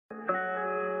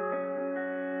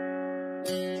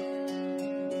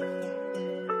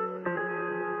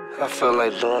I feel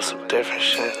like doing some different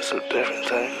shit, some different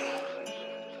things.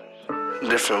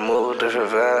 Different mood,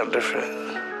 different vibe,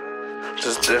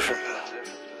 just different.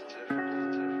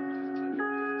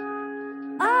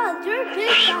 Oh, you're big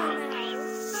on it.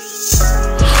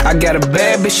 I got a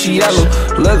bad bitch, she yellow.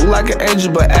 Look like an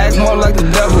angel, but act more like the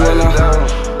devil. And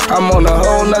I'm on a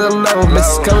whole nother level.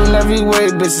 Bitches coming every way,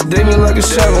 bitches dig me like a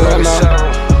shovel.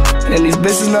 And these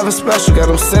bitches never special. Got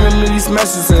them sending me these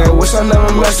messages, and I wish I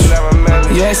never met you.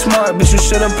 You ain't smart, bitch, you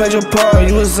should've played your part.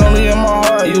 You was only in my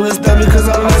heart, you was there because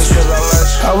I let you.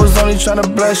 I was only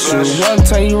tryna bless you. One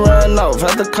time you ran off,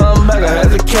 had to come back, I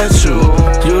had to catch you.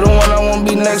 You the one I won't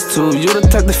be next to. You the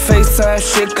type to FaceTime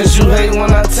shit, cause you hate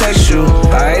when I text you.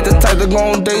 I ain't the type to go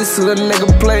on dates till the nigga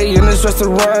play in this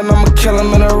restaurant, I'ma kill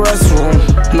him in the restroom.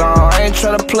 Nah, I ain't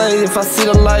tryna play. If I see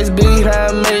the lights be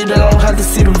handmade, they don't have to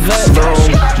see the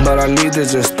bedroom. But I need to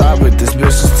just stop it. This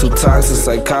bitch is too toxic,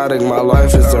 psychotic. My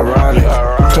life is ironic.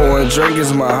 Pouring drink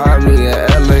is my hobby in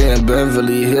LA and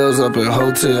Beverly Hills, up in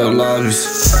hotel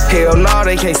lobbies. Hell nah,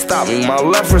 they can't stop me. My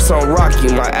left wrist on Rocky,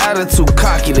 my attitude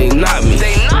cocky, they not me.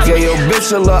 Yeah, your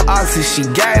bitch a little oxy, she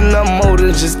got enough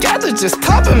motor, just got to just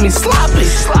topping me sloppy.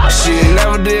 She ain't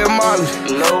never did Molly.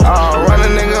 I'll run a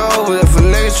nigga over if a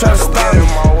nigga try to stop me.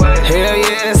 Hell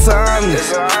yeah, it's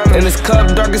honest. And this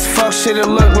cup dark as fuck, shit it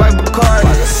look like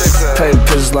Bacardi. Paint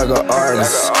pictures like an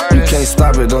artist. You can't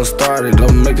stop it, don't start it,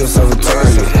 don't make yourself a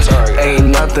target. Ain't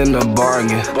nothing to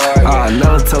bargain. I'll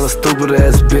never tell a stupid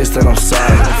ass bitch that I'm sorry.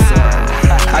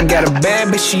 I got a bad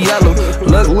bitch, she yellow.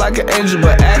 Look like an angel,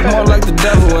 but act more like the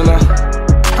devil. And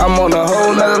I'm on a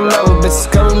whole nother level.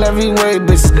 Bitches coming every way,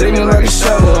 bitches dig me like a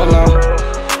shovel.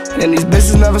 And these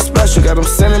bitches never special. Got them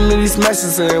sending me these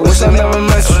messages, and I wish I never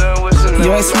met you.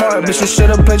 You ain't smart, bitch, you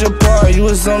should've played your part. You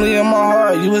was only in my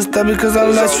heart, you was there because I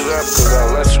let you.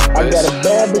 I got a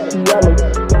bad bitch, she yellow.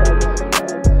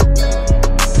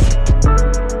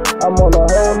 I'm on a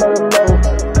whole nother level.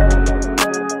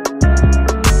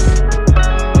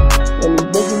 And these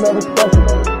bitches never special.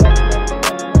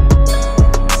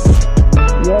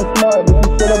 You ain't smart, bitch,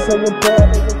 you should've played your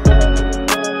part.